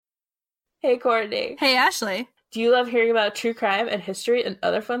Hey, Courtney. Hey, Ashley. Do you love hearing about true crime and history and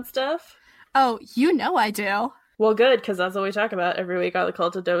other fun stuff? Oh, you know I do. Well, good, because that's what we talk about every week on the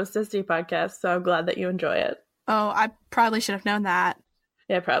Cult of Domesticity podcast, so I'm glad that you enjoy it. Oh, I probably should have known that.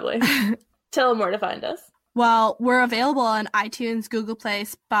 Yeah, probably. Tell them where to find us. Well, we're available on iTunes, Google Play,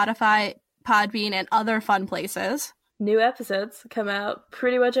 Spotify, Podbean, and other fun places. New episodes come out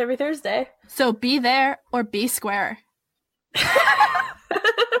pretty much every Thursday. So be there or be square.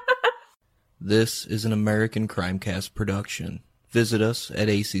 This is an American Crimecast production. Visit us at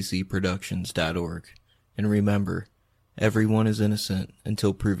accproductions.org. And remember, everyone is innocent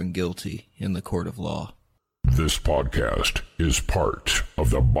until proven guilty in the court of law. This podcast is part of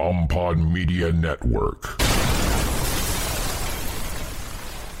the BombPod Media Network.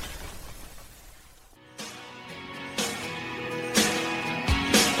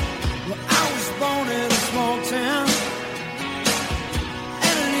 Well, I was born in a small town,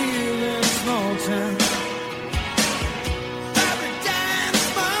 and I live in a small town. Every day in a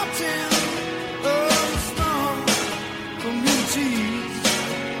small town, oh, small communities.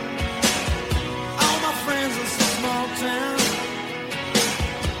 All my friends are so small town.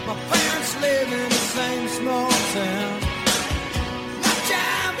 My parents live in the same small town. My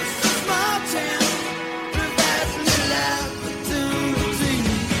job is a small town, provides little opportunity.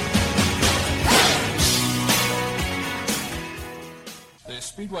 The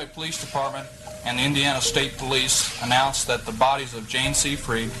Speedway Police Department and the Indiana State Police announced that the bodies of Jane C.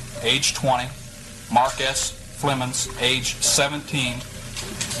 Freed, age 20, Mark S. Flemons, age 17,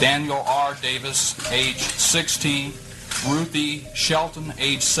 Daniel R. Davis, age 16, Ruth E. Shelton,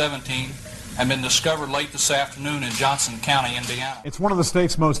 age 17, have been discovered late this afternoon in Johnson County, Indiana. It's one of the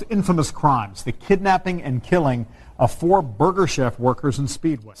state's most infamous crimes, the kidnapping and killing of 4 Burger Chef workers in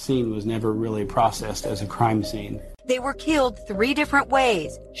Speedway. Scene was never really processed as a crime scene. They were killed 3 different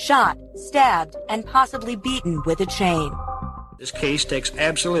ways: shot, stabbed, and possibly beaten with a chain. This case takes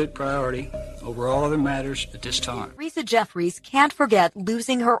absolute priority over all other matters at this time. Risa Jeffries can't forget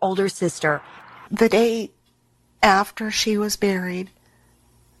losing her older sister. The day after she was buried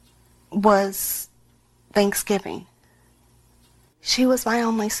was Thanksgiving. She was my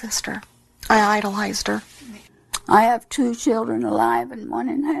only sister. I idolized her. I have 2 children alive and 1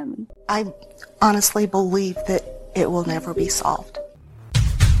 in heaven. I honestly believe that it will never be solved.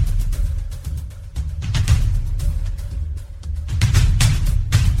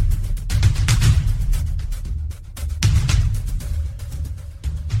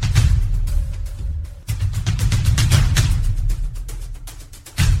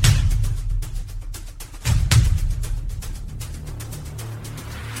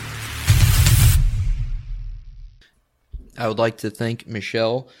 I would like to thank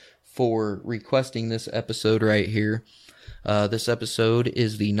Michelle for requesting this episode right here. This episode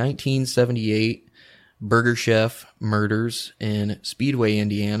is the 1978 Burger Chef murders in Speedway,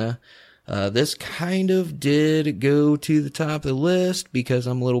 Indiana. This kind of did go to the top of the list because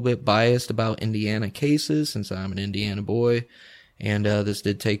I'm a little bit biased about Indiana cases since I'm an Indiana boy, and this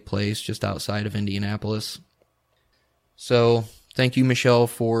did take place just outside of Indianapolis. So thank you, Michelle,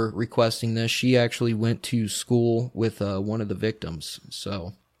 for requesting this. She actually went to school with one of the victims.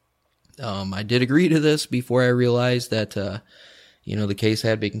 So I did agree to this before I realized that, the case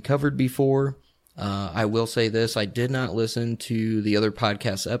had been covered before. I will say this. I did not listen to the other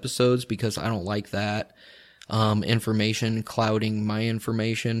podcast episodes because I don't like that information clouding my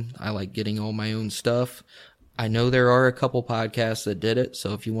information. I like getting all my own stuff. I know there are a couple podcasts that did it,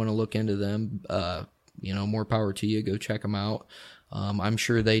 so if you want to look into them, more power to you. Go check them out. I'm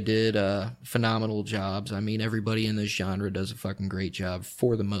sure they did phenomenal jobs. I mean, everybody in this genre does a fucking great job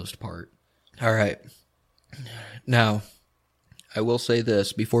for the most part. All right. Now, I will say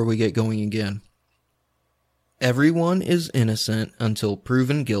this before we get going again. Everyone is innocent until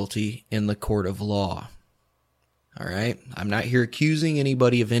proven guilty in the court of law. All right? I'm not here accusing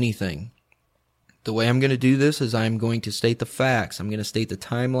anybody of anything. The way I'm going to do this is I'm going to state the facts. I'm going to state the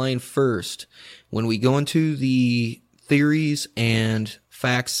timeline first. When we go into the theories and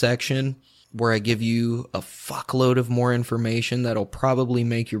facts section, where I give you a fuckload of more information that'll probably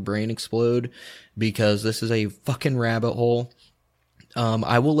make your brain explode, because this is a fucking rabbit hole.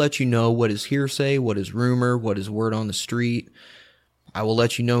 I will let you know what is hearsay, what is rumor, what is word on the street. I will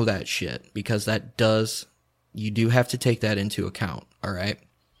let you know that shit, because you do have to take that into account, all right?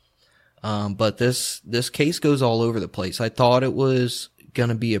 But this case goes all over the place. I thought it was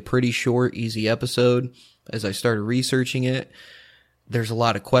gonna be a pretty short, easy episode. As I started researching it, there's a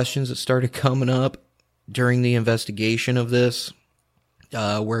lot of questions that started coming up during the investigation of this,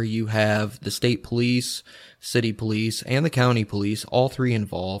 where you have the state police, city police, and the county police, all 3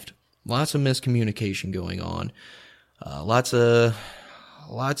 involved. Lots of miscommunication going on. Lots of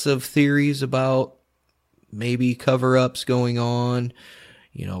theories about maybe cover-ups going on,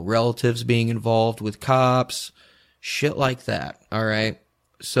 relatives being involved with cops, shit like that, all right?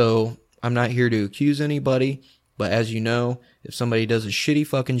 So I'm not here to accuse anybody, but as you know, if somebody does a shitty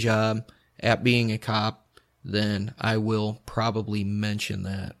fucking job at being a cop, then I will probably mention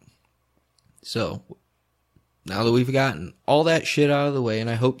that. So, now that we've gotten all that shit out of the way, and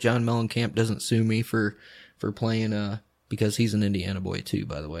I hope John Mellencamp doesn't sue me for playing, because he's an Indiana boy too,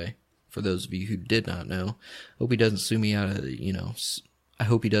 by the way, for those of you who did not know. Hope he doesn't sue me out of, I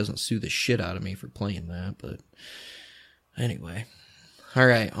hope he doesn't sue the shit out of me for playing that, but anyway.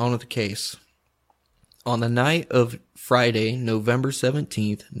 Alright, on with the case. On the night of Friday, November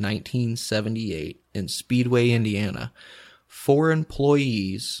 17th, 1978, in Speedway, Indiana, 4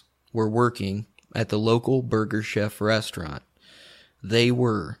 employees were working at the local Burger Chef restaurant. They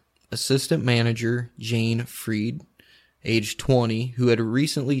were assistant manager Jane Freed, age 20, who had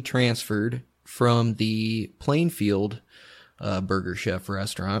recently transferred from the Plainfield Burger Chef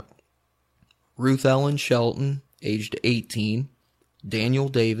restaurant, Ruth Ellen Shelton, aged 18, Daniel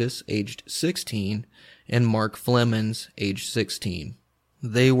Davis, aged 16, and Mark Flemons, aged 16.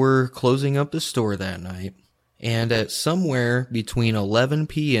 They were closing up the store that night, and at somewhere between 11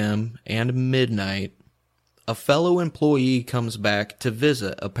 p.m. and midnight, a fellow employee comes back to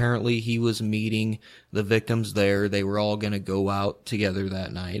visit. Apparently he was meeting the victims there. They were all going to go out together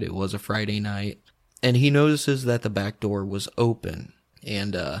that night. It was a Friday night. And he notices that the back door was open,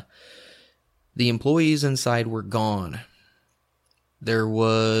 and the employees inside were gone. There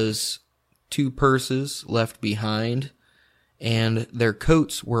was 2 purses left behind, and their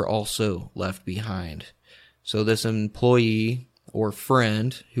coats were also left behind. So this employee or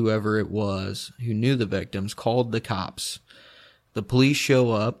friend, whoever it was, who knew the victims, called the cops. The police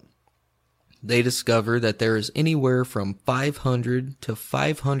show up. They discover that there is anywhere from $500 to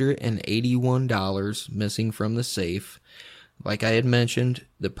 $581 missing from the safe. Like I had mentioned,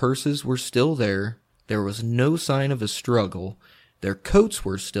 the purses were still there. There was no sign of a struggle. Their coats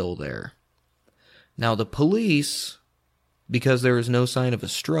were still there. Now the police, because there was no sign of a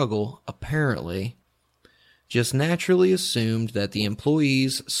struggle, apparently, just naturally assumed that the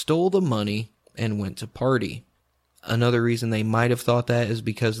employees stole the money and went to party. Another reason they might have thought that is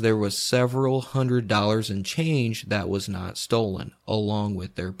because there was several $100s in change that was not stolen, along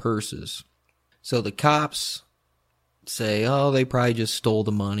with their purses. So the cops say, oh, they probably just stole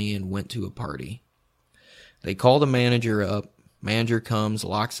the money and went to a party. They call the manager up. Manager comes,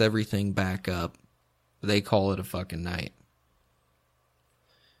 locks everything back up. They call it a fucking night.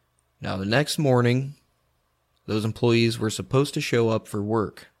 Now the next morning, those employees were supposed to show up for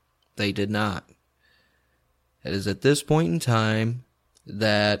work. They did not. It is at this point in time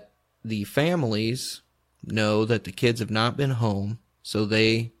that the families know that the kids have not been home, so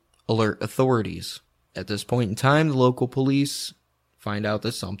they alert authorities. At this point in time, the local police find out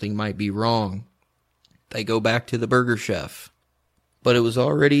that something might be wrong. They go back to the Burger Chef. But it was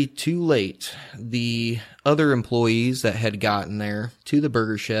already too late. The other employees that had gotten there to the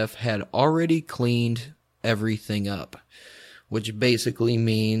Burger Chef had already cleaned everything up, which basically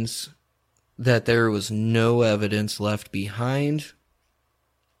means that there was no evidence left behind,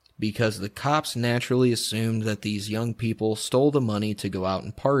 because the cops naturally assumed that these young people stole the money to go out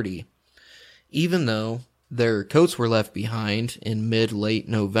and party, even though their coats were left behind in mid-late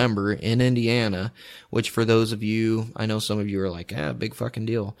November in Indiana, which for those of you, I know some of you are like, big fucking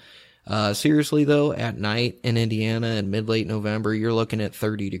deal. Seriously though, at night in Indiana in mid-late November, you're looking at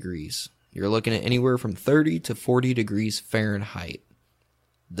 30 degrees. You're looking at anywhere from 30 to 40 degrees Fahrenheit.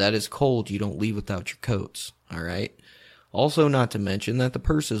 That is cold. You don't leave without your coats, alright? Also, not to mention that the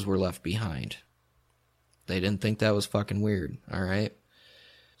purses were left behind. They didn't think that was fucking weird, alright?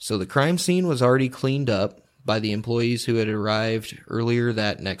 So the crime scene was already cleaned up by the employees who had arrived earlier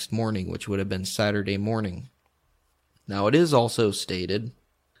that next morning, which would have been Saturday morning. Now, it is also stated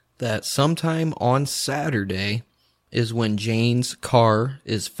that sometime on Saturday is when Jane's car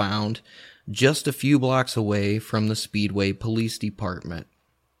is found just a few blocks away from the Speedway Police Department.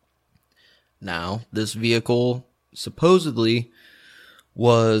 Now, this vehicle supposedly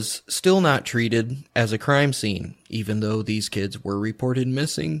was still not treated as a crime scene, even though these kids were reported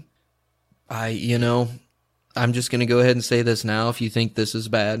missing. I'm just going to go ahead and say this now. If you think this is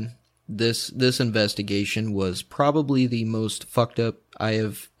bad, this investigation was probably the most fucked up I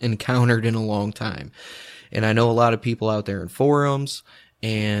have encountered in a long time. And I know a lot of people out there in forums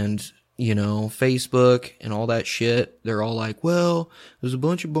and, Facebook and all that shit. They're all like, well, there's a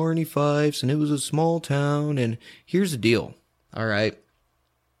bunch of Barney Fifes and it was a small town. And here's the deal. All right.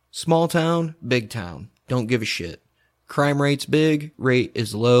 Small town, big town. Don't give a shit. Crime rate's big, rate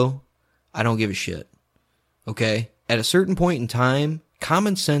is low. I don't give a shit. Okay? At a certain point in time,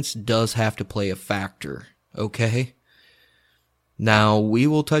 common sense does have to play a factor. Okay? Now, we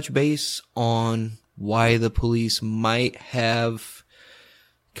will touch base on why the police might have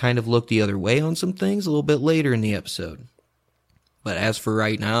kind of looked the other way on some things a little bit later in the episode. But as for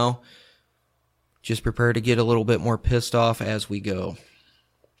right now, just prepare to get a little bit more pissed off as we go.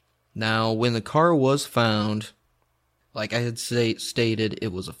 Now, when the car was found, like I had stated,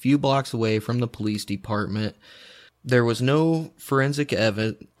 it was a few blocks away from the police department. There was no forensic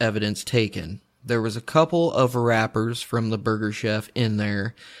evidence taken. There was a couple of wrappers from the Burger Chef in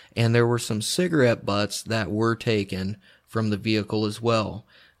there, and there were some cigarette butts that were taken from the vehicle as well.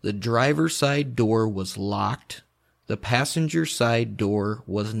 The driver's side door was locked. The passenger side door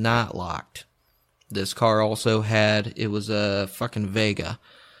was not locked. This car also had, it was a fucking Vega.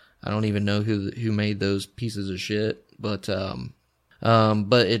 I don't even know who made those pieces of shit, but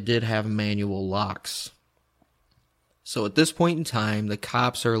it did have manual locks. So at this point in time, the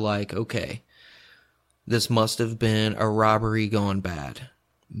cops are like, okay, this must have been a robbery gone bad.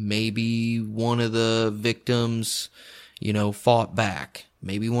 Maybe one of the victims, fought back.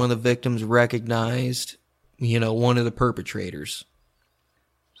 Maybe one of the victims recognized, one of the perpetrators.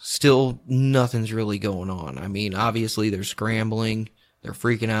 Still, nothing's really going on. I mean, obviously they're scrambling. They're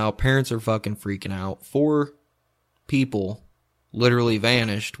freaking out. Parents are fucking freaking out. 4 people literally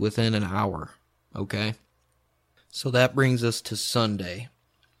vanished within an hour. Okay? So that brings us to Sunday.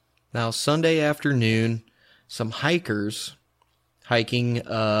 Now, Sunday afternoon, some hikers hiking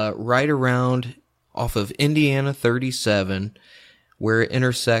right around off of Indiana 37, where it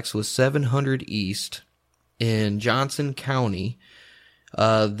intersects with 700 East in Johnson County,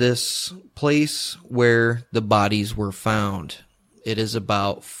 this place where the bodies were found. It is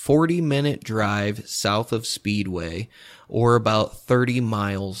about 40-minute drive south of Speedway, or about 30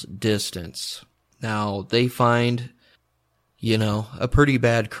 miles distance. Now, they find, a pretty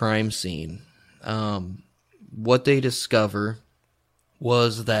bad crime scene. What they discover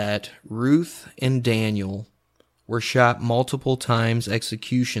was that Ruth and Daniel were shot multiple times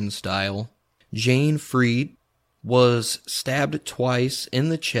execution style. Jane Freed was stabbed twice in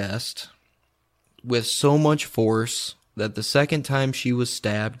the chest with so much force that the second time she was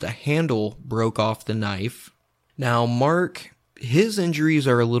stabbed, the handle broke off the knife. Now, Mark, his injuries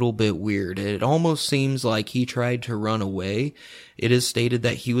are a little bit weird. It almost seems like he tried to run away. It is stated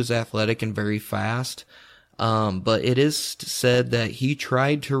that he was athletic and very fast, but it is said that he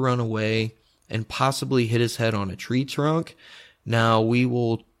tried to run away and possibly hit his head on a tree trunk. Now, we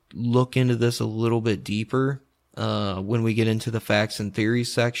will look into this a little bit deeper when we get into the facts and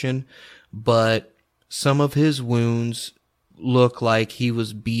theories section, but some of his wounds look like he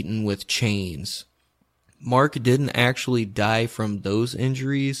was beaten with chains. Mark didn't actually die from those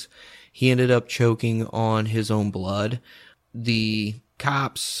injuries. He ended up choking on his own blood. The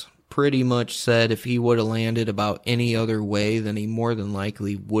cops pretty much said if he would have landed about any other way, then he more than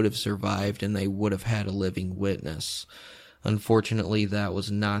likely would have survived and they would have had a living witness. Unfortunately, that was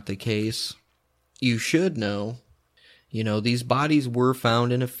not the case. You should know, these bodies were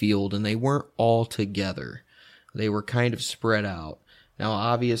found in a field and they weren't all together. They were kind of spread out. Now,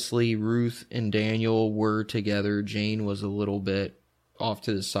 obviously, Ruth and Daniel were together. Jane was a little bit off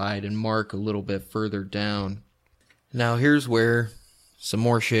to the side and Mark a little bit further down. Now, here's where some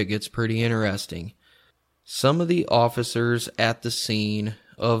more shit gets pretty interesting. Some of the officers at the scene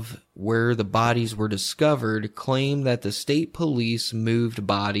of where the bodies were discovered claim that the state police moved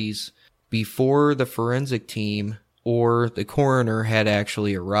bodies before the forensic team or the coroner had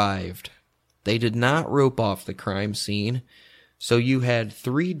actually arrived. They did not rope off the crime scene, so you had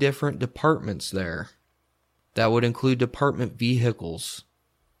 3 different departments there. That would include department vehicles,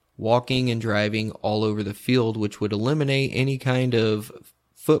 walking and driving all over the field, which would eliminate any kind of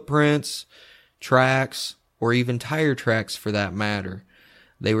footprints, tracks, or even tire tracks for that matter.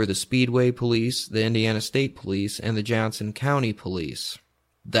 They were the Speedway Police, the Indiana State Police, and the Johnson County Police.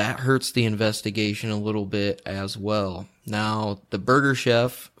 That hurts the investigation a little bit as well. Now, the Burger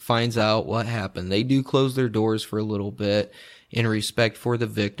Chef finds out what happened. They do close their doors for a little bit in respect for the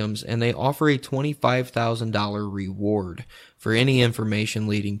victims, and they offer a $25,000 reward for any information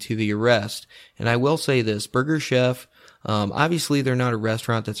leading to the arrest. And I will say this, Burger Chef, obviously they're not a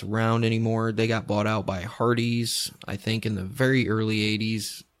restaurant that's around anymore. They got bought out by Hardee's, I think in the very early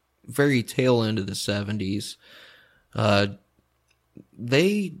 80s, very tail end of the 70s.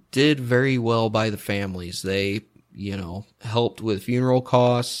 They did very well by the families. They, helped with funeral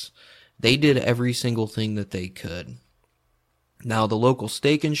costs. They did every single thing that they could. Now, the local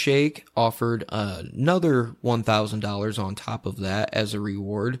Steak and Shake offered another $1,000 on top of that as a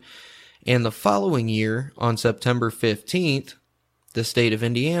reward. And the following year, on September 15th, the state of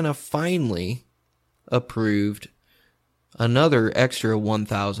Indiana finally approved another extra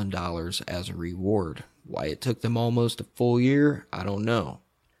 $1,000 as a reward. Why it took them almost a full year, I don't know.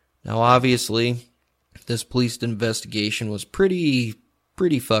 Now, obviously, this police investigation was pretty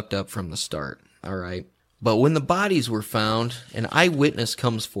fucked up from the start, alright? But when the bodies were found, an eyewitness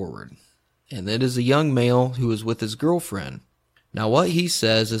comes forward, and it is a young male who was with his girlfriend. Now, what he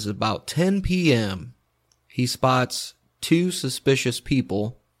says is about 10 p.m., he spots two suspicious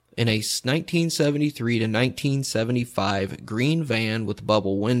people in a 1973 to 1975 green van with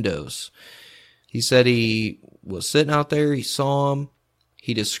bubble windows. He said he was sitting out there, he saw them,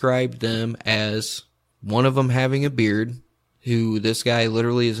 he described them as one of them having a beard, who this guy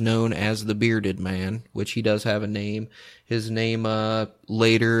literally is known as the Bearded Man, which he does have a name. His name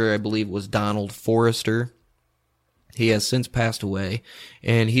later, I believe, was Donald Forrester. He has since passed away,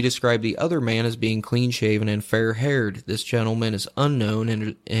 and he described the other man as being clean-shaven and fair-haired. This gentleman is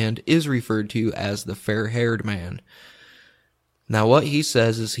unknown and is referred to as the fair-haired man. Now, what he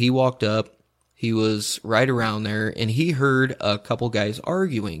says is he walked up, he was right around there, and he heard a couple guys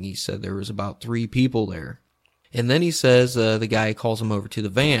arguing. He said there was about 3 people there. And then he says the guy calls him over to the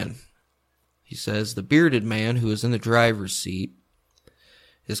van. He says the bearded man, who is in the driver's seat,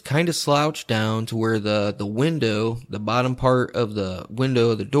 is kind of slouched down to where the window, the bottom part of the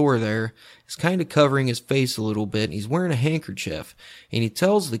window of the door there, is kind of covering his face a little bit, and he's wearing a handkerchief. And he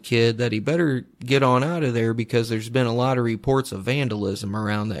tells the kid that he better get on out of there because there's been a lot of reports of vandalism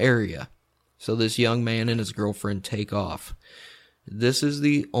around the area. So this young man and his girlfriend take off. This is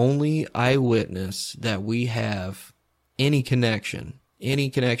the only eyewitness that we have any connection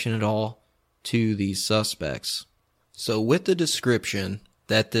at all to these suspects. So with the description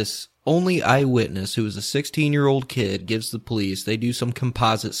that this only eyewitness, who is a 16-year-old kid, gives the police, they do some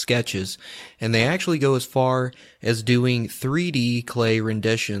composite sketches, and they actually go as far as doing 3D clay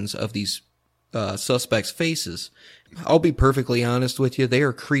renditions of these suspects' faces. I'll be perfectly honest with you, they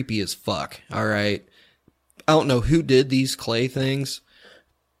are creepy as fuck, alright? I don't know who did these clay things.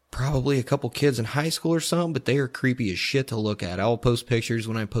 Probably a couple kids in high school or something, but they are creepy as shit to look at. I'll post pictures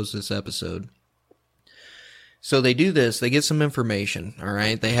when I post this episode. So they do this, they get some information,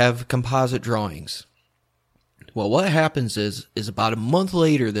 alright? They have composite drawings. Well, what happens is about a month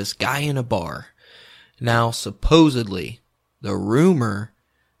later, this guy in a bar. Now, supposedly, the rumor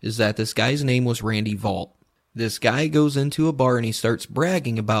is that this guy's name was Randy Vault. This guy goes into a bar and he starts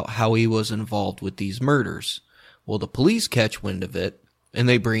bragging about how he was involved with these murders. Well, the police catch wind of it, and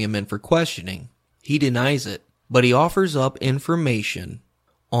they bring him in for questioning. He denies it, but he offers up information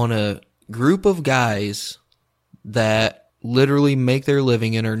on a group of guys that literally make their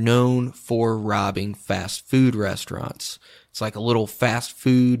living and are known for robbing fast food restaurants. It's like a little fast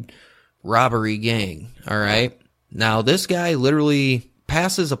food robbery gang, alright? Now, this guy literally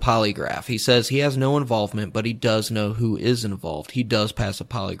passes a polygraph. He says he has no involvement, but he does know who is involved. He does pass a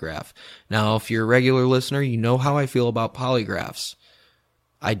polygraph. Now, if you're a regular listener, you know how I feel about polygraphs.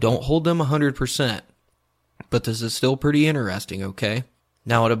 I don't hold them 100%, but this is still pretty interesting, okay?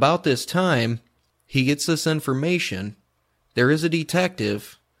 Now, at about this time, he gets this information. There is a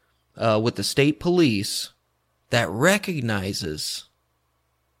detective with the state police that recognizes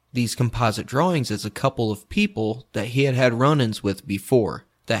these composite drawings as a couple of people that he had had run-ins with before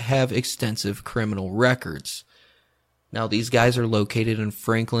that have extensive criminal records. Now, these guys are located in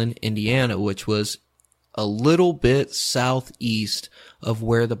Franklin, Indiana, which was a little bit southeast of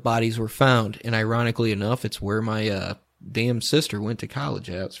where the bodies were found. And ironically enough, it's where my damn sister went to college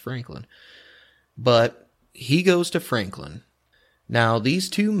at. It's Franklin. But he goes to Franklin. Now, these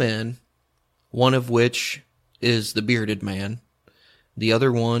 2 men, one of which is the bearded man, the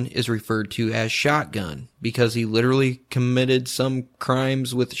other one is referred to as Shotgun because he literally committed some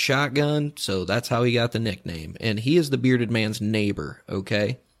crimes with shotgun, so that's how he got the nickname. And he is the bearded man's neighbor,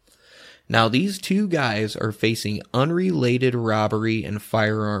 okay? Now, these 2 guys are facing unrelated robbery and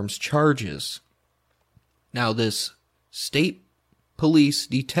firearms charges. Now, this state police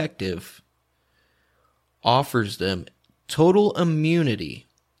detective offers them total immunity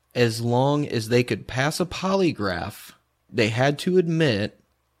as long as they could pass a polygraph. They had to admit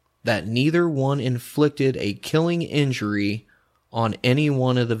that neither one inflicted a killing injury on any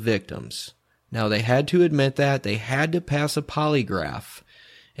one of the victims. Now, they had to admit that. They had to pass a polygraph,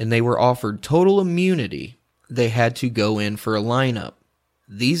 and they were offered total immunity. They had to go in for a lineup.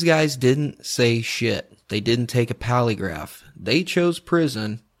 These guys didn't say shit. They didn't take a polygraph. They chose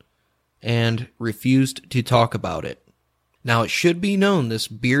prison and refused to talk about it. Now, it should be known this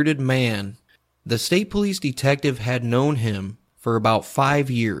bearded man, the state police detective had known him for about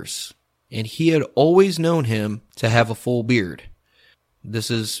 5 years, and he had always known him to have a full beard. This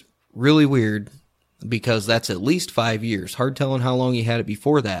is really weird because that's at least 5 years. Hard telling how long he had it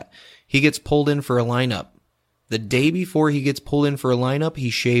before that. He gets pulled in for a lineup. The day before he gets pulled in for a lineup, he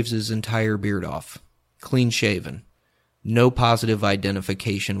shaves his entire beard off. Clean shaven. No positive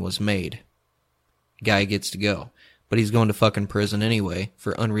identification was made. Guy gets to go. But he's going to fucking prison anyway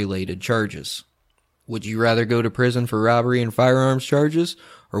for unrelated charges. Would you rather go to prison for robbery and firearms charges,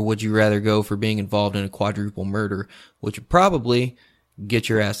 or would you rather go for being involved in a quadruple murder, which would probably get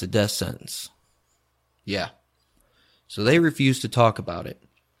your ass a death sentence? Yeah. So they refused to talk about it.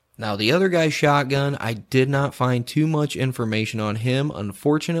 Now, the other guy's shotgun, I did not find too much information on him,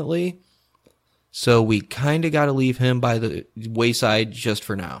 unfortunately. So we kind of got to leave him by the wayside just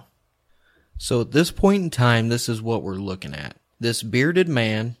for now. So at this point in time, this is what we're looking at. This bearded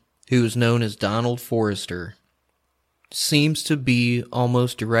man, who is known as Donald Forrester, seems to be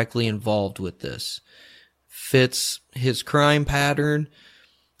almost directly involved with this. Fits his crime pattern.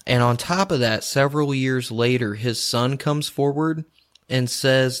 And on top of that, several years later, his son comes forward and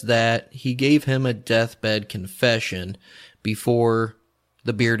says that he gave him a deathbed confession before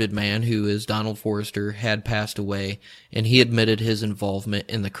the bearded man, who is Donald Forrester, had passed away, and he admitted his involvement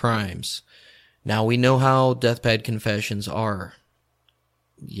in the crimes. Now, we know how deathbed confessions are.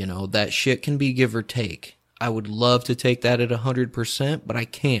 You know, that shit can be give or take. I would love to take that at 100%, but I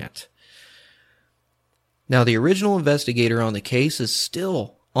can't. Now, the original investigator on the case is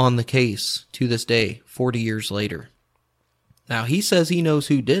still on the case to this day, 40 years later. Now, he says he knows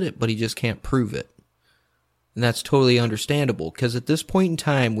who did it, but he just can't prove it. And that's totally understandable, because at this point in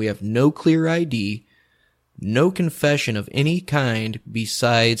time, we have no clear ID, no confession of any kind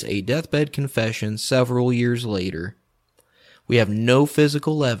besides a deathbed confession several years later. We have no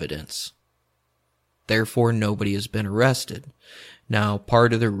physical evidence. Therefore, nobody has been arrested. Now,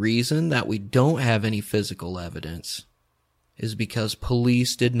 part of the reason that we don't have any physical evidence is because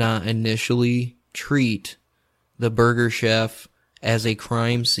police did not initially treat the Burger Chef as a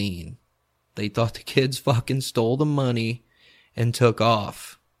crime scene. They thought the kids fucking stole the money and took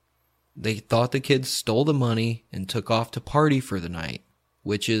off. They thought the kids stole the money and took off to party for the night,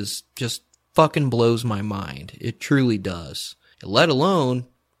 which is just fucking blows my mind. It truly does. Let alone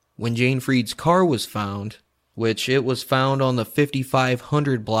when Jane Freed's car was found, which it was found on the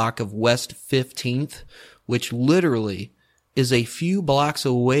 5500 block of West 15th, which literally is a few blocks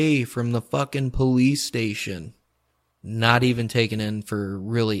away from the fucking police station. Not even taken in for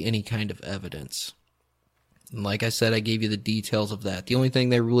really any kind of evidence. And like I said, I gave you the details of that. The only thing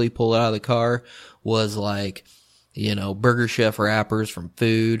they really pulled out of the car was like, you know, Burger Chef wrappers from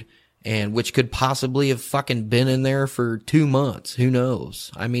food, and which could possibly have fucking been in there for 2 months. Who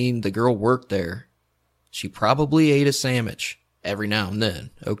knows? I mean, the girl worked there. She probably ate a sandwich every now and then,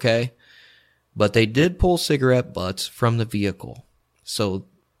 okay? But they did pull cigarette butts from the vehicle. So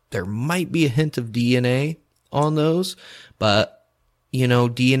there might be a hint of DNA on those, but you know,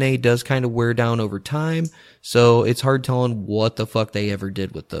 DNA does kind of wear down over time, so it's hard telling what the fuck they ever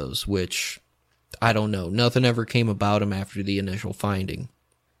did with those, which I don't know. Nothing ever came about them after the initial finding.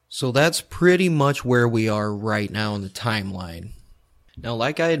 So that's pretty much where we are right now in the timeline. Now,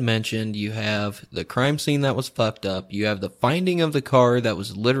 like I had mentioned, you have the crime scene that was fucked up. You have the finding of the car that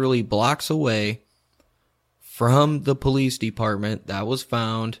was literally blocks away from the police department that was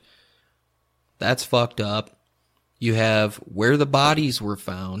found. That's fucked up. You have where the bodies were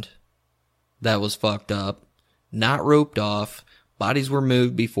found. That was fucked up. Not roped off. Bodies were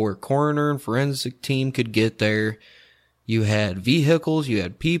moved before a coroner and forensic team could get there. You had vehicles. You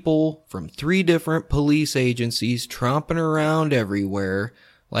had people from 3 different police agencies tromping around everywhere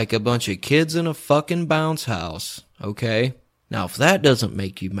like a bunch of kids in a fucking bounce house. Okay? Now, if that doesn't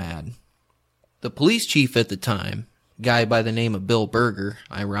make you mad, the police chief at the time, a guy by the name of Bill Berger,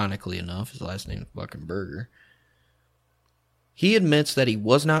 ironically enough, his last name is fucking Berger, he admits that he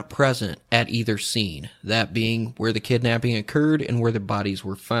was not present at either scene, that being where the kidnapping occurred and where the bodies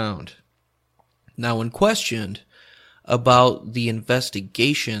were found. Now, when questioned about the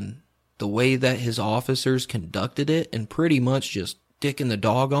investigation, the way that his officers conducted it, and pretty much just dicking the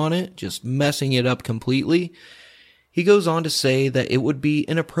dog on it, just messing it up completely, he goes on to say that it would be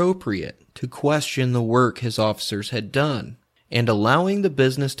inappropriate to question the work his officers had done, and allowing the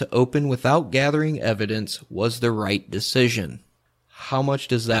business to open without gathering evidence was the right decision. How much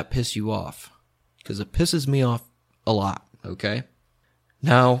does that piss you off? Because it pisses me off a lot, okay?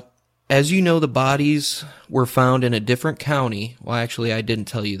 Now, as you know, the bodies were found in a different county. Well, actually, I didn't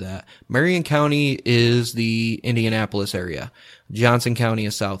tell you that. Marion County is the Indianapolis area. Johnson County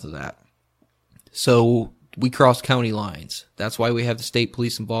is south of that. So we cross county lines. That's why we have the state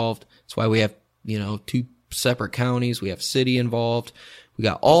police involved. That's why we have, two separate counties. We have city involved. We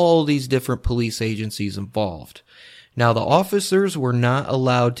got all these different police agencies involved. Now, the officers were not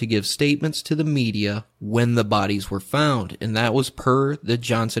allowed to give statements to the media when the bodies were found, and that was per the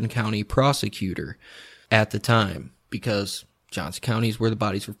Johnson County prosecutor at the time, because Johnson County is where the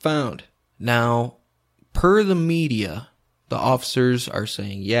bodies were found. Now, per the media, the officers are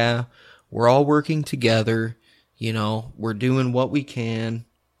saying, yeah, we're all working together, we're doing what we can,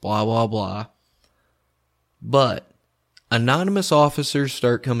 blah, blah, blah. But anonymous officers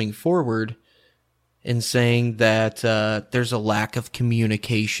start coming forward and saying that there's a lack of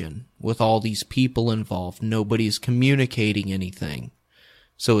communication with all these people involved. Nobody's communicating anything.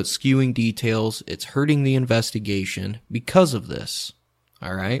 So it's skewing details. It's hurting the investigation because of this.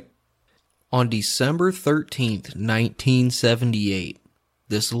 All right? On December 13th, 1978,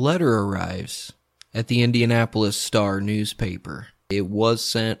 this letter arrives at the Indianapolis Star newspaper. It was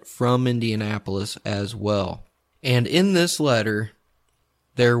sent from Indianapolis as well. And in this letter,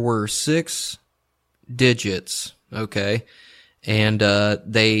 there were 6 digits, okay? And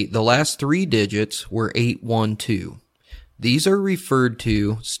the last 3 digits were 812. These are referred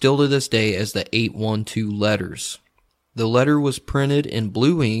to still to this day as the 812 letters. The letter was printed in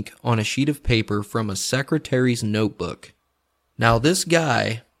blue ink on a sheet of paper from a secretary's notebook. Now, this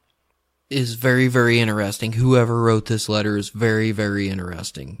guy is very, very interesting. Whoever wrote this letter is very, very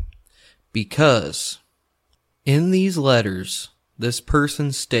interesting. Because in these letters, this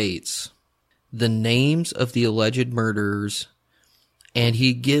person states the names of the alleged murderers, and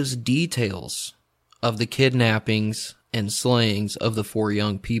he gives details of the kidnappings and slayings of the 4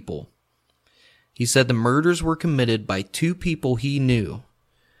 young people. He said the murders were committed by 2 people he knew.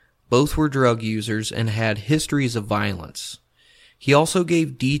 Both were drug users and had histories of violence. He also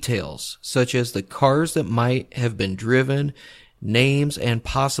gave details, such as the cars that might have been driven, names, and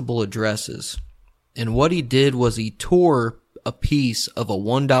possible addresses. And what he did was he tore a piece of a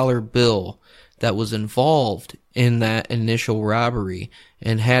 $1 bill that was involved in that initial robbery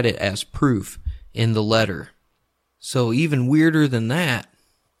and had it as proof in the letter. So even weirder than that,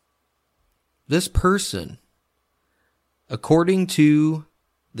 this person, according to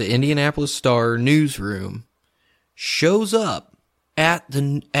the Indianapolis Star newsroom, shows up at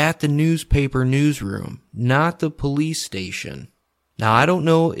the newspaper newsroom, not the police station. Now, I don't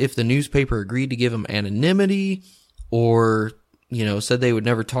know if the newspaper agreed to give him anonymity or, said they would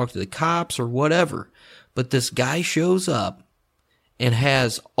never talk to the cops or whatever. But this guy shows up and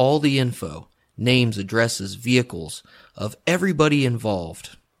has all the info, names, addresses, vehicles of everybody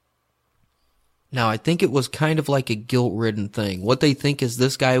involved. Now, I think it was kind of like a guilt-ridden thing. What they think is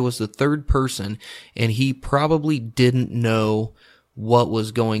this guy was the 3rd person, and he probably didn't know what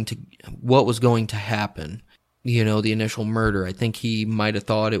was going to happen. The initial murder. I think he might have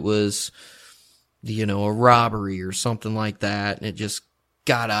thought it was, a robbery or something like that, and it just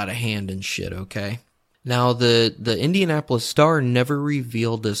got out of hand and shit, okay? Now, the Indianapolis Star never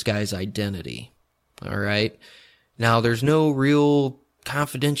revealed this guy's identity, all right? Now, there's no real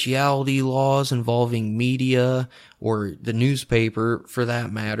confidentiality laws involving media or the newspaper, for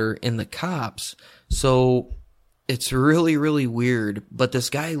that matter, and the cops, so it's really, really weird, but this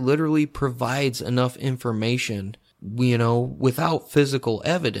guy literally provides enough information, without physical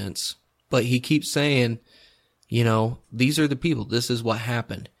evidence, but he keeps saying, these are the people, this is what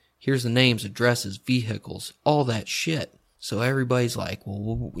happened. Here's the names, addresses, vehicles, all that shit. So everybody's like,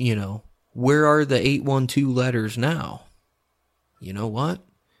 well, where are the 812 letters now? You know what?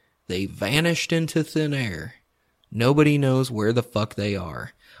 They vanished into thin air. Nobody knows where the fuck they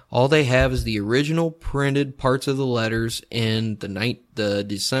are. All they have is the original printed parts of the letters in the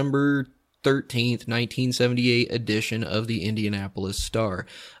December 13th, 1978 edition of the Indianapolis Star.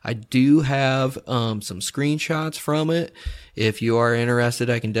 I do have some screenshots from it. If you are interested,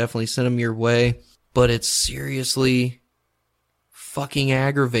 I can definitely send them your way. But it's seriously fucking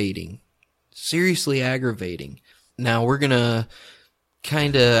aggravating. Seriously aggravating. Now, we're gonna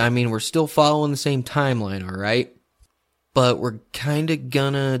we're still following the same timeline, alright? But we're kind of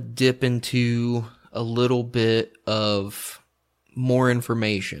gonna dip into a little bit of more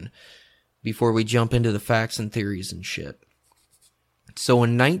information before we jump into the facts and theories and shit. So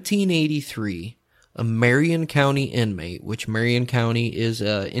in 1983, a Marion County inmate, which Marion County is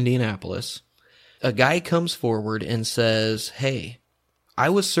Indianapolis, a guy comes forward and says, hey, I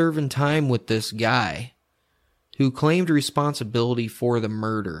was serving time with this guy who claimed responsibility for the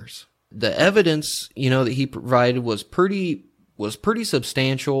murders. the evidence, that he provided was pretty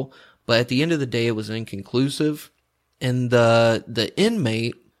substantial, but at the end of the day, it was inconclusive. And the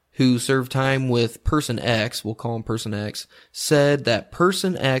inmate who served time with Person X, we'll call him Person X, said that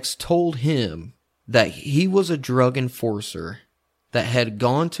Person X told him that he was a drug enforcer that had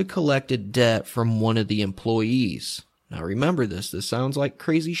gone to collect a debt from one of the employees. Now remember this sounds like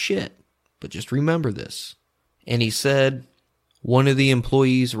crazy shit, but just remember this. And he said one of the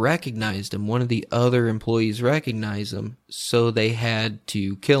employees recognized him, one of the other employees recognized him, so they had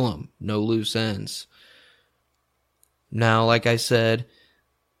to kill him. No loose ends. Now, like I said,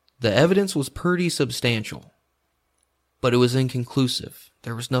 the evidence was pretty substantial, but it was inconclusive.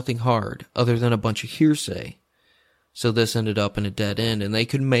 There was nothing hard other than a bunch of hearsay. So this ended up in a dead end, and they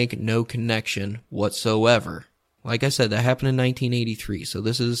could make no connection whatsoever. Like I said, that happened in 1983, so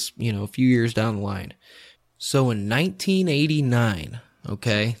this is, a few years down the line. So in 1989,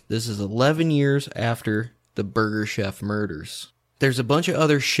 okay, this is 11 years after the Burger Chef murders, there's a bunch of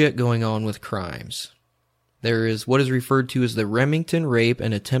other shit going on with crimes. There is what is referred to as the Remington rape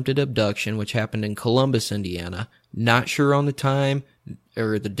and attempted abduction, which happened in Columbus, Indiana. Not sure on the time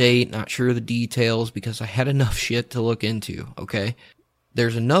or the date, not sure of the details because I had enough shit to look into, okay?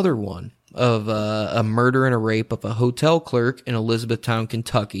 There's another one of a murder and a rape of a hotel clerk in Elizabethtown,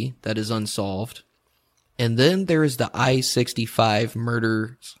 Kentucky that is unsolved. And then there is the I-65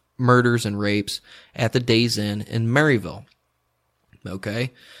 murders and rapes at the Days Inn in Maryville,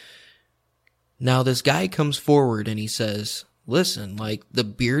 okay? Now, this guy comes forward and he says, listen, the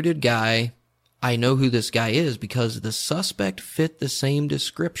bearded guy, I know who this guy is because the suspect fit the same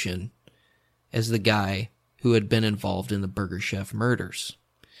description as the guy who had been involved in the Burger Chef murders.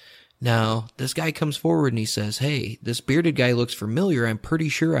 Now, this guy comes forward and he says, hey, this bearded guy looks familiar. I'm pretty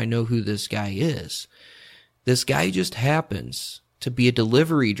sure I know who this guy is. This guy just happens to be a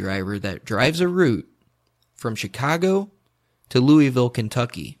delivery driver that drives a route from Chicago to Louisville,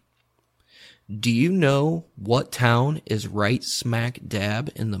 Kentucky. Do you know what town is right smack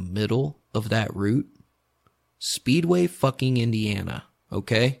dab in the middle of that route? Speedway, fucking Indiana,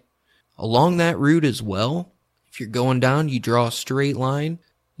 okay? Along that route as well, if you're going down, you draw a straight line.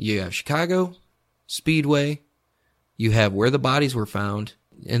 You have Chicago, Speedway, you have where the bodies were found,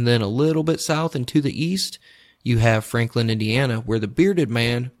 and then a little bit south and to the east, you have Franklin, Indiana, where the bearded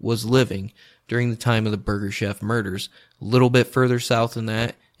man was living during the time of the Burger Chef murders. A little bit further south than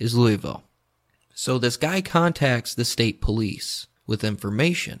that is Louisville. So this guy contacts the state police with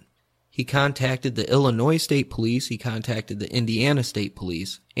information. He contacted the Illinois State Police, he contacted the Indiana State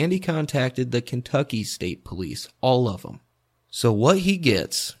Police, and he contacted the Kentucky State Police, all of them. So what he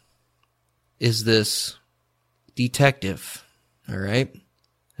gets is this detective, all right?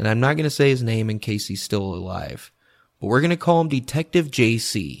 And I'm not going to say his name in case he's still alive, but we're going to call him Detective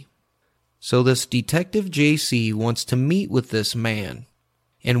JC. So this Detective JC wants to meet with this man.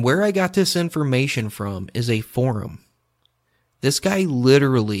 And where I got this information from is a forum. This guy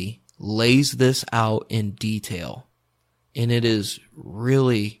literally lays this out in detail. And it is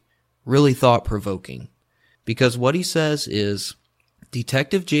really, really thought-provoking. Because what he says is,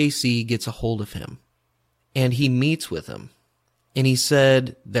 Detective JC gets a hold of him. And he meets with him. And he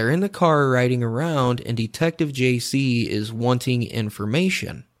said, they're in the car riding around, and Detective JC is wanting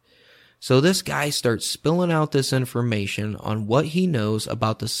information. So this guy starts spilling out this information on what he knows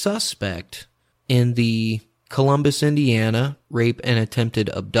about the suspect in the Columbus, Indiana rape and attempted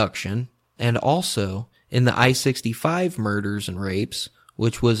abduction, and also in the I-65 murders and rapes,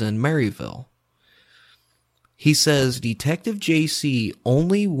 which was in Maryville. He says Detective JC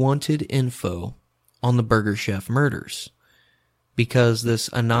only wanted info on the Burger Chef murders because this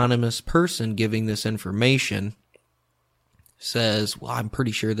anonymous person giving this information says, well, I'm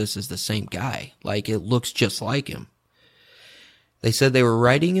pretty sure this is the same guy. It looks just like him. They said they were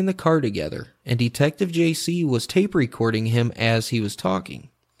riding in the car together, and Detective JC was tape recording him as he was talking.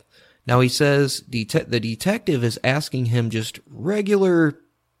 Now he says the detective is asking him just regular,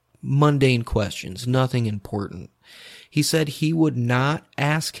 mundane questions, nothing important. He said he would not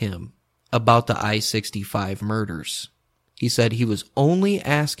ask him about the I-65 murders. He said he was only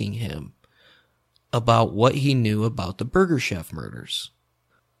asking him about what he knew about the Burger Chef murders.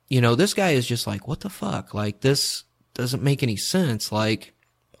 This guy is just like, what the fuck? This doesn't make any sense.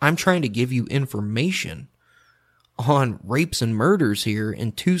 I'm trying to give you information on rapes and murders here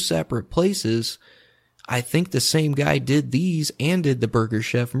in two separate places. I think the same guy did these and did the Burger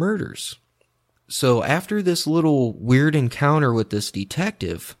Chef murders. So after this little weird encounter with this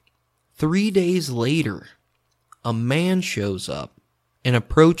detective, 3 days later, a man shows up and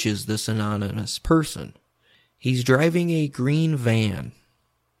approaches this anonymous person. He's driving a green van,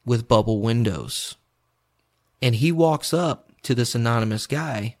 with bubble windows. And he walks up to this anonymous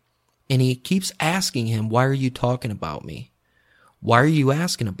guy and he keeps asking him, why are you talking about me? Why are you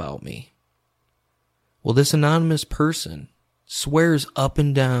asking about me? Well, this anonymous person swears up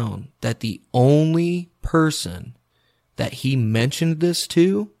and down that the only person that he mentioned this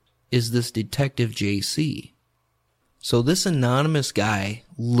to is this Detective JC. So this anonymous guy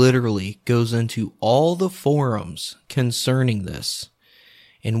literally goes into all the forums concerning this.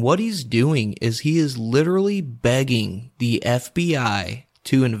 And what he's doing is he is literally begging the FBI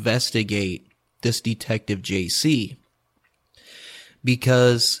to investigate this Detective JC.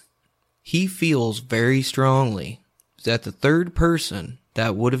 Because he feels very strongly that the third person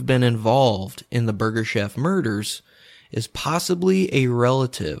that would have been involved in the Burger Chef murders is possibly a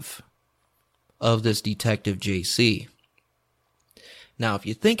relative of this Detective JC. Now, if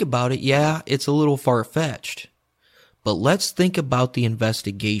you think about it, yeah, it's a little far-fetched. But let's think about the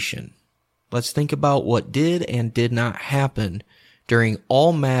investigation. Let's think about what did and did not happen during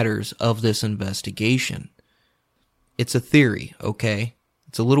all matters of this investigation. It's a theory, okay?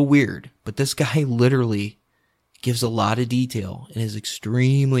 It's a little weird, but this guy literally gives a lot of detail and is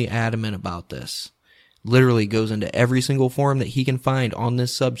extremely adamant about this. Literally goes into every single forum that he can find on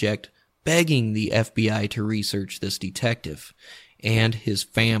this subject, begging the FBI to research this detective and his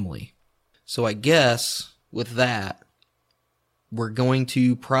family. So I guess with that, we're going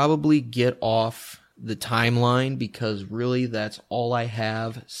to probably get off the timeline because really that's all I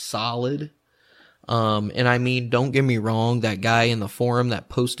have solid. And I mean, don't get me wrong, that guy in the forum that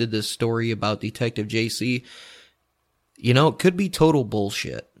posted this story about Detective JC, you know, it could be total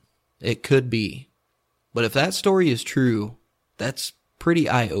bullshit. It could be. But if that story is true, that's pretty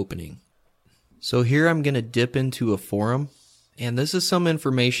eye-opening. So here I'm going to dip into a forum, and this is some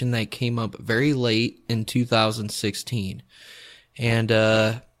information that came up very late in 2016. And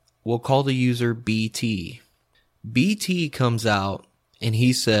we'll call the user BT. BT comes out and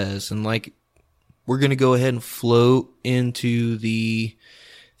he says, and like, we're going to go ahead and float into the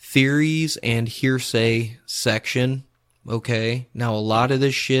theories and hearsay section. Okay. Now, a lot of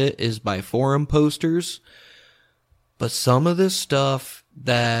this shit is by forum posters, but some of this stuff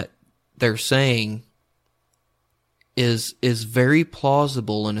that they're saying is very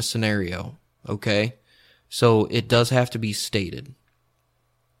plausible in a scenario. Okay. So it does have to be stated.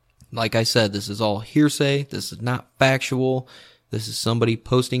 Like I said, this is all hearsay. This is not factual. This is somebody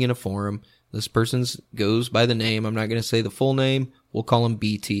posting in a forum. This person goes by the name. I'm not going to say the full name. We'll call him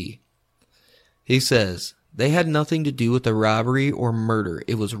BT. He says, they had nothing to do with the robbery or murder.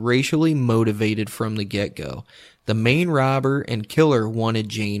 It was racially motivated from the get-go. The main robber and killer wanted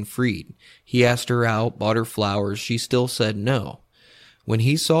Jane freed. He asked her out, bought her flowers. She still said no. When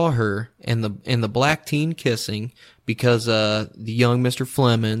he saw her and the black teen kissing, because the young Mr.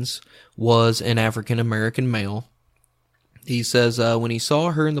 Flemons was an African-American male, he says when he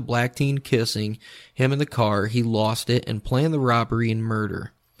saw her and the black teen kissing him in the car, he lost it and planned the robbery and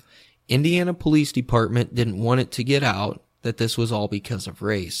murder. Indiana Police Department didn't want it to get out that this was all because of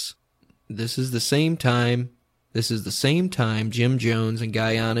race. This is the same time Jim Jones and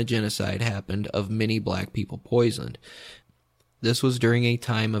Guyana genocide happened, of many black people poisoned. This was during a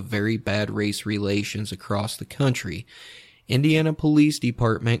time of very bad race relations across the country. Indiana Police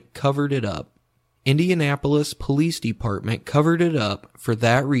Department covered it up. Indianapolis Police Department covered it up for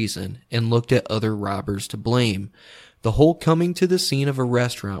that reason and looked at other robbers to blame. The whole coming to the scene of a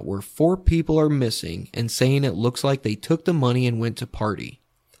restaurant where 4 people are missing and saying it looks like they took the money and went to party.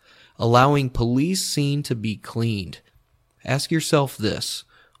 Allowing police scene to be cleaned. Ask yourself this.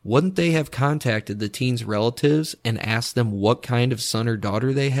 Wouldn't they have contacted the teen's relatives and asked them what kind of son or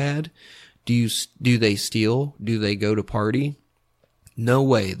daughter they had? Do they steal? Do they go to party? No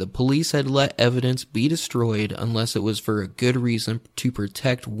way. The police had let evidence be destroyed unless it was for a good reason to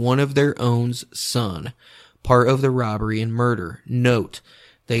protect one of their own's son, part of the robbery and murder. Note,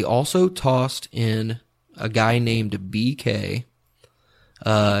 they also tossed in a guy named BK,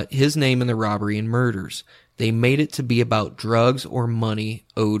 his name in the robbery and murders. They made it to be about drugs or money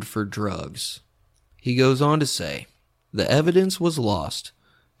owed for drugs. He goes on to say, the evidence was lost,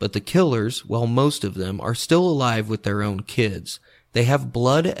 but the killers, well, most of them, are still alive with their own kids. They have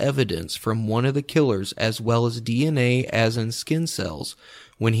blood evidence from one of the killers as well as DNA as in skin cells.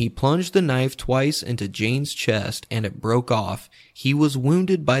 When he plunged the knife twice into Jane's chest and it broke off, he was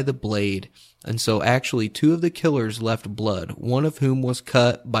wounded by the blade. And so actually 2 of the killers left blood, one of whom was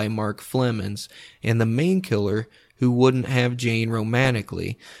cut by Mark Flemons, and the main killer who wouldn't have Jane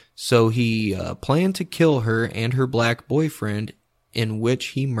romantically. So he planned to kill her and her black boyfriend, in which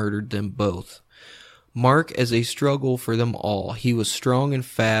he murdered them both. Mark as a struggle for them all. He was strong and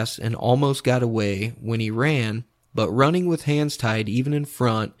fast and almost got away when he ran, but running with hands tied even in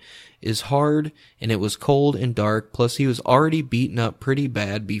front is hard, and it was cold and dark, plus he was already beaten up pretty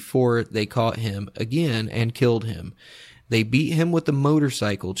bad before they caught him again and killed him. They beat him with the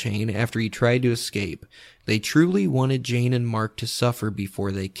motorcycle chain after he tried to escape. They truly wanted Jane and Mark to suffer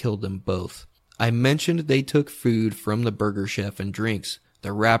before they killed them both. I mentioned they took food from the Burger Chef and drinks.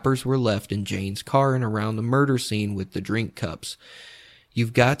 The wrappers were left in Jane's car and around the murder scene with the drink cups.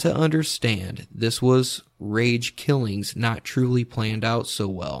 You've got to understand, this was rage killings not truly planned out so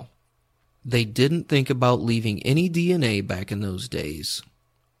well. They didn't think about leaving any DNA back in those days.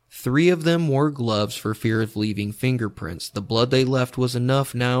 3 of them wore gloves for fear of leaving fingerprints. The blood they left was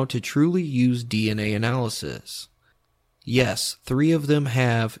enough now to truly use DNA analysis. Yes, 3 of them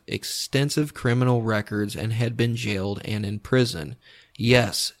have extensive criminal records and had been jailed and in prison.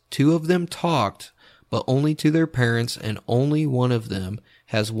 Yes, 2 of them talked, but only to their parents, and only one of them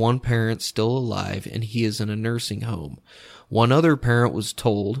has one parent still alive, and he is in a nursing home. One other parent was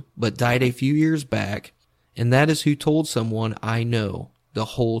told, but died a few years back, and that is who told someone I know the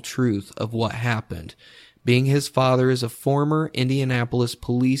whole truth of what happened. Being his father is a former Indianapolis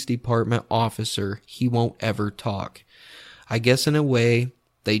Police Department officer, he won't ever talk. I guess in a way,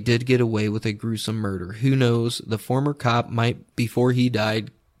 they did get away with a gruesome murder. Who knows, the former cop might, before he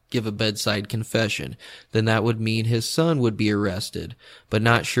died, give a bedside confession. Then that would mean his son would be arrested, but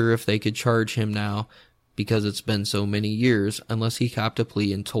not sure if they could charge him now because it's been so many years, unless he copped a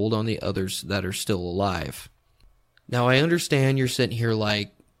plea and told on the others that are still alive. Now I understand you're sitting here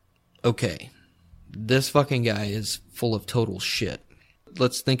like, okay, this fucking guy is full of total shit.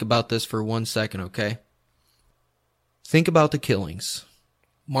 Let's think about this for 1 second, okay? Think about the killings.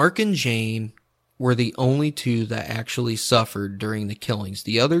 Mark and Jane were the only 2 that actually suffered during the killings.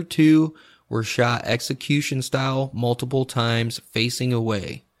 The other 2 were shot execution style multiple times, facing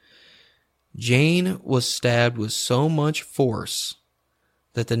away. Jane was stabbed with so much force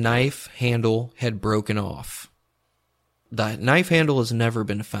that the knife handle had broken off. The knife handle has never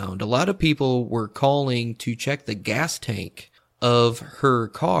been found. A lot of people were calling to check the gas tank of her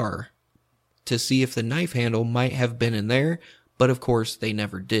car to see if the knife handle might have been in there, but of course they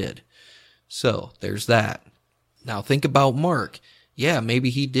never did. So there's that. Now think about Mark. Yeah, maybe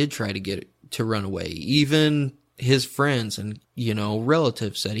he did try to get it to run away. Even his friends and,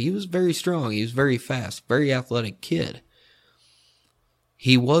 relatives said he was very strong. He was very fast, very athletic kid.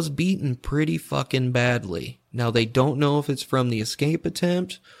 He was beaten pretty fucking badly. Now they don't know if it's from the escape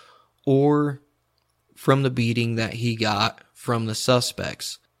attempt or from the beating that he got from the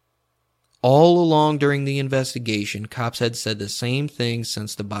suspects. All along during the investigation, cops had said the same thing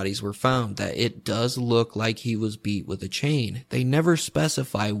since the bodies were found, that it does look like he was beat with a chain. They never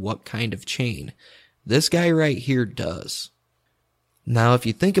specify what kind of chain. This guy right here does. Now, if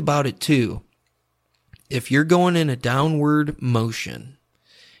you think about it too, if you're going in a downward motion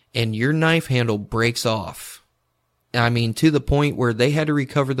and your knife handle breaks off, to the point where they had to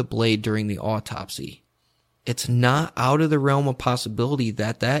recover the blade during the autopsy, it's not out of the realm of possibility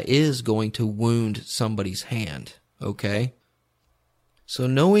that that is going to wound somebody's hand, okay? So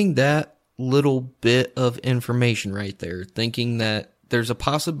knowing that little bit of information right there, thinking that there's a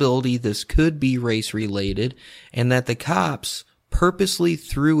possibility this could be race related and that the cops purposely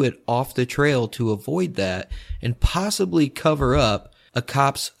threw it off the trail to avoid that and possibly cover up a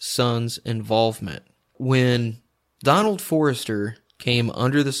cop's son's involvement. When Donald Forrester came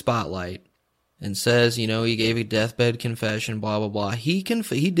under the spotlight and says, he gave a deathbed confession, blah, blah, blah. He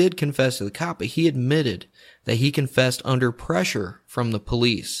did confess to the cop, but he admitted that he confessed under pressure from the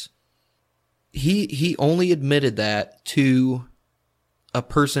police. He only admitted that to a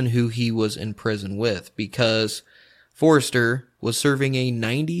person who he was in prison with, because Forrester was serving a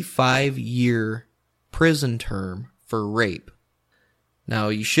 95-year prison term for rape. Now,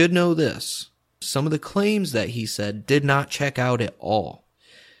 you should know this. Some of the claims that he said did not check out at all.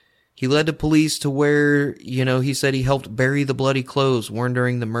 He led the police to where, he said he helped bury the bloody clothes worn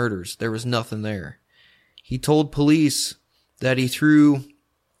during the murders. There was nothing there. He told police that he threw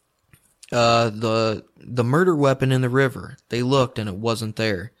the murder weapon in the river. They looked and it wasn't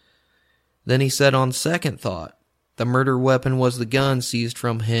there. Then he said on second thought, the murder weapon was the gun seized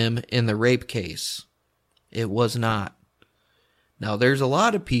from him in the rape case. It was not. Now, there's a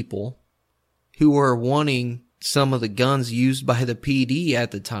lot of people who are wanting some of the guns used by the PD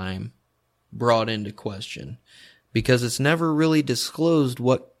at the time brought into question, because it's never really disclosed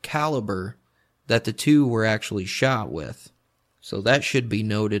what caliber that the 2 were actually shot with. So that should be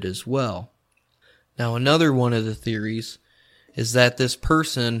noted as well. Now, another one of the theories is that this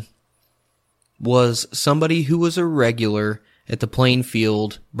person was somebody who was a regular at the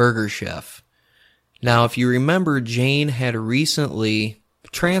Plainfield Burger Chef. Now, if you remember, Jane had recently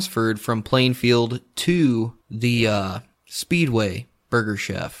transferred from Plainfield to the Speedway Burger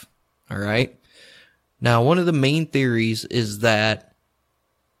Chef. All right. Now, one of the main theories is that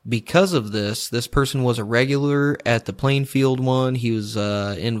because of this person was a regular at the Plainfield one. He was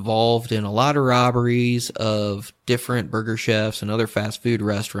involved in a lot of robberies of different burger chefs and other fast food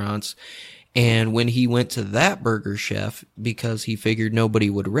restaurants. And when he went to that burger chef, because he figured nobody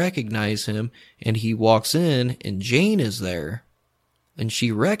would recognize him, and he walks in and Jane is there, and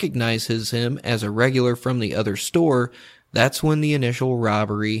she recognizes him as a regular from the other store, that's when the initial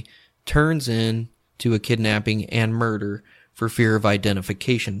robbery turns into a kidnapping and murder for fear of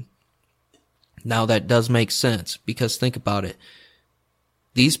identification. Now that does make sense, because think about it.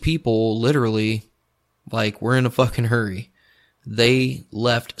 These people literally, like, were in a fucking hurry. They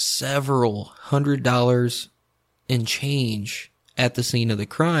left several $100 in change at the scene of the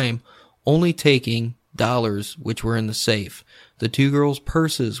crime, only taking dollars which were in the safe. The two girls'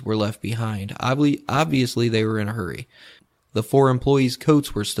 purses were left behind. Obviously, they were in a hurry. The 4 employees'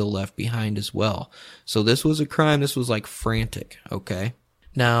 coats were still left behind as well. So this was a crime. This was like frantic, okay?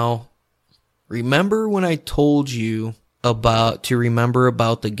 Now, remember when I told you about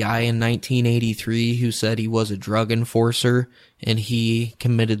the guy in 1983 who said he was a drug enforcer and he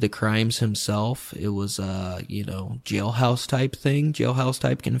committed the crimes himself? It was jailhouse type thing, jailhouse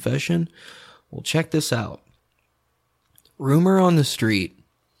type confession. Well, check this out. Rumor on the street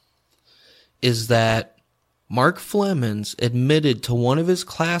is that Mark Flemons admitted to one of his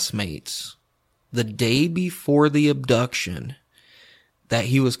classmates the day before the abduction that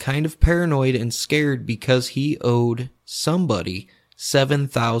he was kind of paranoid and scared because he owed somebody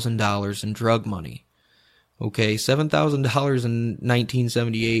 $7,000 in drug money. Okay, $7,000 in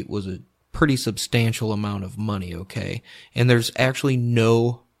 1978 was a pretty substantial amount of money, okay? And there's actually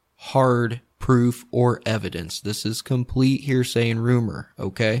no hard proof or evidence. This is complete hearsay and rumor,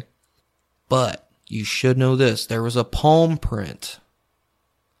 okay? But you should know this. There was a palm print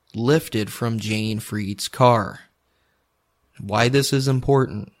lifted from Jane Freed's car. Why this is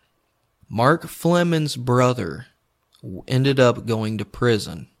important. Mark Flemons' brother ended up going to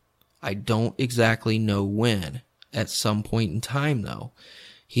prison. I don't exactly know when. At some point in time, though.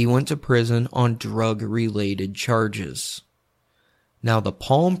 He went to prison on drug-related charges. Now, the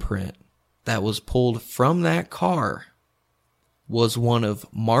palm print that was pulled from that car was one of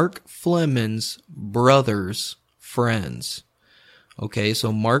Mark Flemons' brother's friends. Okay,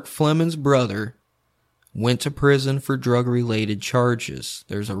 so Mark Flemons' brother went to prison for drug-related charges.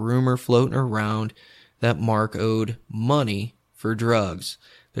 There's a rumor floating around that Mark owed money for drugs.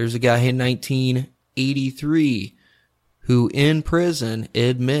 There's a guy in 1983 who in prison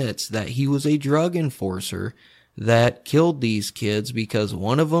admits that he was a drug enforcer that killed these kids because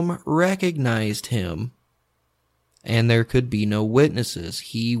one of them recognized him and there could be no witnesses.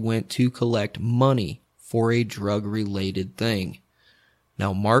 He went to collect money for a drug-related thing.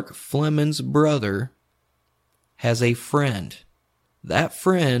 Now, Mark Flemons' brother has a friend. That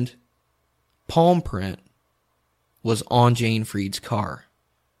friend, palm print, was on Jane Freed's car.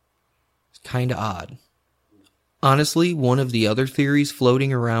 It's kind of odd. Honestly, one of the other theories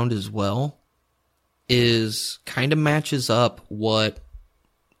floating around as well is kind of matches up what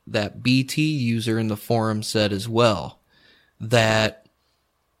that BT user in the forum said as well. That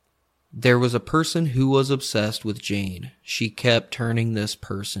there was a person who was obsessed with Jane. She kept turning this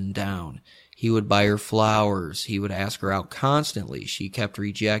person down. He would buy her flowers. He would ask her out constantly. She kept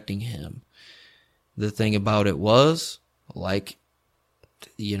rejecting him. The thing about it was, like,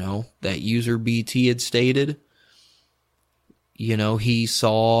 that user BT had stated, he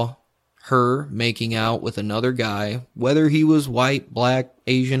saw her making out with another guy, whether he was white, black,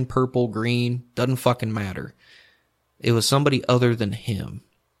 Asian, purple, green, doesn't fucking matter. It was somebody other than him.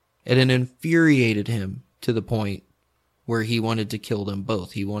 And it infuriated him to the point where he wanted to kill them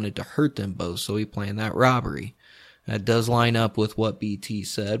both. He wanted to hurt them both, so he planned that robbery. That does line up with what BT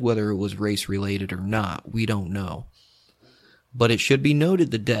said, whether it was race-related or not. We don't know. But it should be noted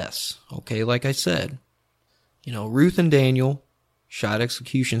the deaths, okay? Like I said, Ruth and Daniel shot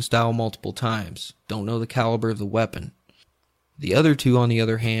execution style multiple times. Don't know the caliber of the weapon. The other two, on the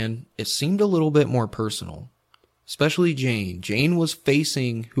other hand, it seemed a little bit more personal. Especially Jane. Jane was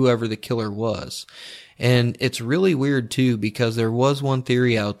facing whoever the killer was. And it's really weird, too, because there was one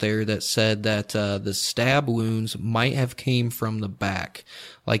theory out there that said that the stab wounds might have came from the back.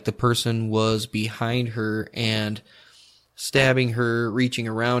 Like the person was behind her and stabbing her, reaching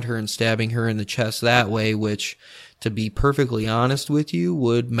around her and stabbing her in the chest that way, which to be perfectly honest with you,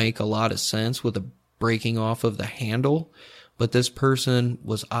 would make a lot of sense with a breaking off of the handle. But this person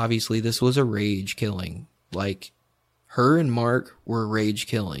was obviously, this was a rage killing. Like, her and Mark were rage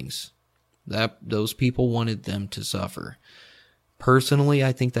killings. Those people wanted them to suffer. Personally,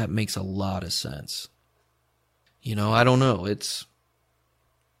 I think that makes a lot of sense. You know, I don't know. It's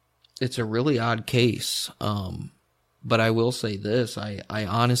a really odd case. But I will say this. I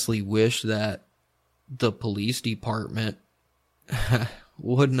honestly wish that the police department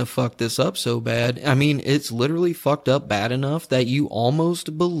wouldn't have fucked this up so bad. I mean, it's literally fucked up bad enough that you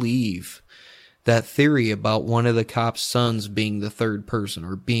almost believe that theory about one of the cops' sons being the third person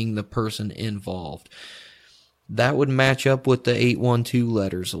or being the person involved. That would match up with the 812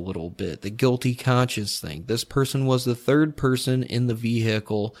 letters a little bit, the guilty conscience thing. This person was the third person in the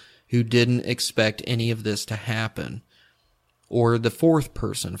vehicle who didn't expect any of this to happen. Or the fourth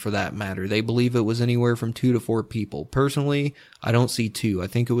person, for that matter. They believe it was anywhere from 2 to 4 people. Personally, I don't see 2. I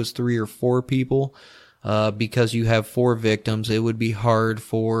think it was 3 or 4 people. Because you have 4 victims, it would be hard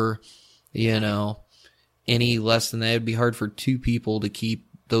for, you know, any less than that. It would be hard for 2 people to keep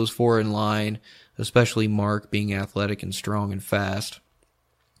those 4 in line, especially Mark being athletic and strong and fast.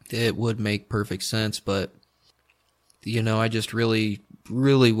 It would make perfect sense, but, you know, I just really,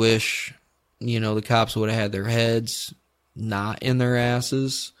 really wish, you know, the cops would have had their heads not in their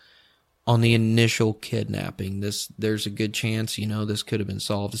asses on the initial kidnapping. There's a good chance, you know, this could have been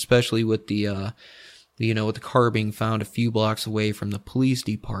solved, especially with the, you know, with the car being found a few blocks away from the police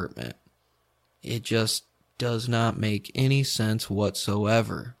department. It just does not make any sense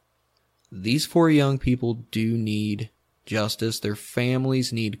whatsoever. These 4 young people do need justice. Their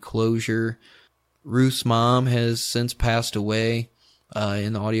families need closure. Ruth's mom has since passed away.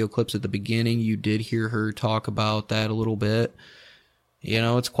 In the audio clips at the beginning, you did hear her talk about that a little bit. You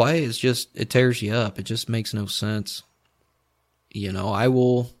know, it's quiet. It's just, it tears you up. It just makes no sense. You know, I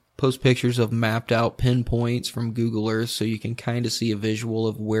will post pictures of mapped out pinpoints from Google Earth so you can kind of see a visual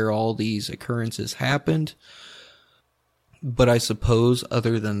of where all these occurrences happened. But I suppose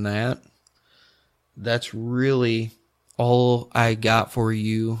other than that, that's really all I got for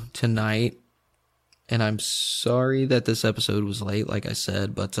you tonight. And I'm sorry that this episode was late, like I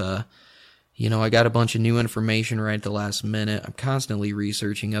said, but, you know, I got a bunch of new information right at the last minute. I'm constantly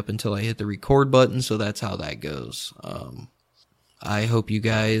researching up until I hit the record button, so that's how that goes. I hope you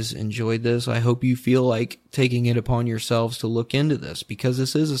guys enjoyed this. I hope you feel like taking it upon yourselves to look into this, because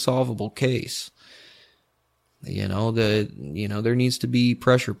this is a solvable case. You know, there needs to be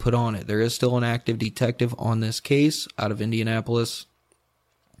pressure put on it. There is still an active detective on this case out of Indianapolis.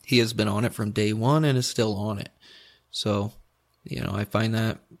 He has been on it from day one and is still on it. So, you know, I find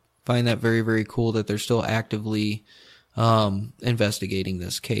that very, very cool that they're still actively investigating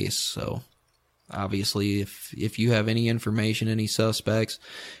this case. So, obviously, if you have any information, any suspects,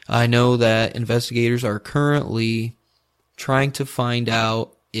 I know that investigators are currently trying to find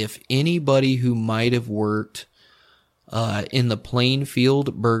out if anybody who might have worked in the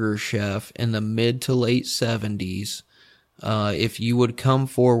Plainfield Burger Chef in the mid to late 70s, if you would come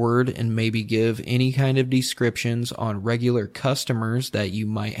forward and maybe give any kind of descriptions on regular customers that you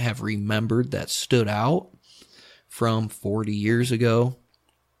might have remembered that stood out from 40 years ago,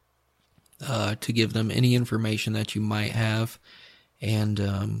 to give them any information that you might have. And,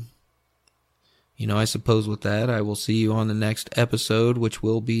 you know, I suppose with that, I will see you on the next episode, which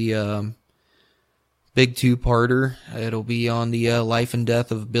will be big 2-parter. It'll be on the life and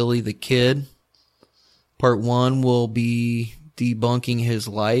death of Billy the Kid. Part 1 will be debunking his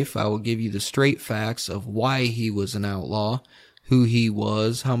life. I will give you the straight facts of why he was an outlaw, who he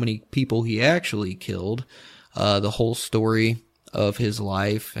was, how many people he actually killed, the whole story of his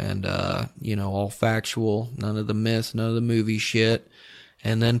life, and, you know, all factual, none of the myths, none of the movie shit.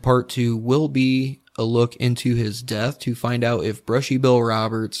 And then part 2 will be a look into his death to find out if Brushy Bill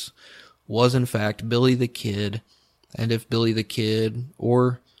Roberts was in fact Billy the Kid, and if Billy the Kid,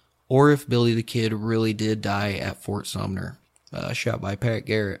 or if Billy the Kid really did die at Fort Sumner, shot by Pat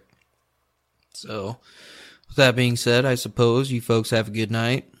Garrett. So, with that being said, I suppose you folks have a good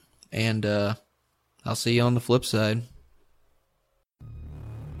night, and I'll see you on the flip side.